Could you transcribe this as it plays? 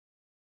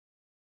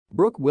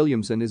Brooke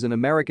Williamson is an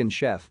American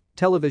chef,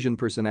 television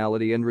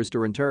personality and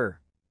restaurateur.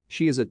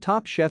 She is a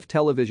Top Chef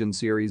television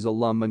series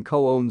alum and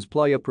co-owns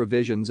Playa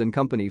Provisions and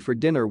Company for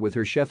dinner with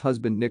her chef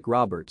husband Nick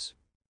Roberts.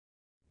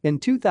 In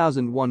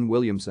 2001,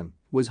 Williamson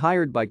was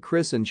hired by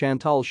Chris and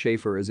Chantal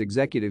Schaefer as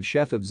executive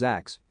chef of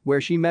Zach's,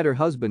 where she met her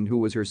husband who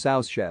was her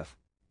sous chef.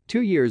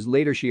 2 years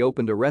later she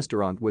opened a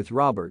restaurant with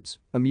Roberts,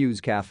 a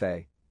Muse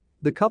Cafe.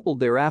 The couple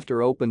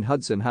thereafter opened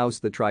Hudson House,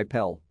 The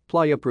Tripel,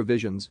 Playa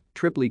Provisions,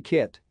 Tripoli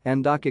Kit,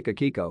 and Dakika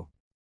Kiko.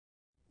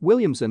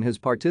 Williamson has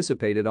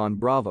participated on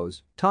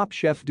Bravo's Top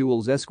Chef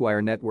Duels,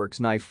 Esquire Network's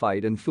Knife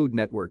Fight and Food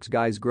Network's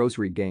Guy's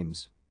Grocery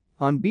Games.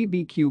 On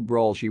BBQ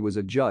Brawl she was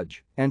a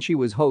judge, and she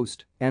was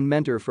host and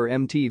mentor for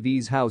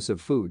MTV's House of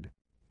Food.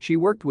 She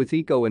worked with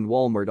Eco and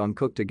Walmart on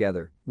Cook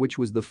Together, which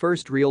was the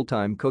first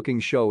real-time cooking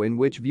show in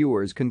which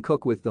viewers can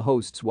cook with the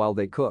hosts while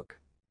they cook.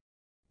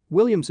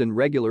 Williamson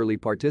regularly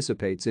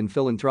participates in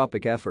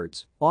philanthropic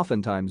efforts,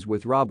 oftentimes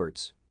with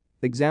Roberts.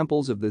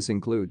 Examples of this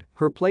include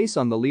her place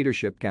on the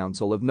Leadership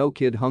Council of No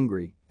Kid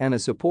Hungry and a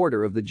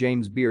supporter of the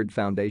James Beard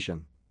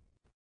Foundation.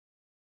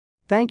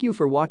 Thank you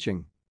for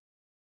watching.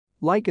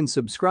 Like and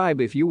subscribe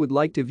if you would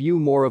like to view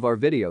more of our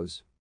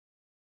videos.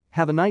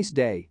 Have a nice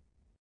day.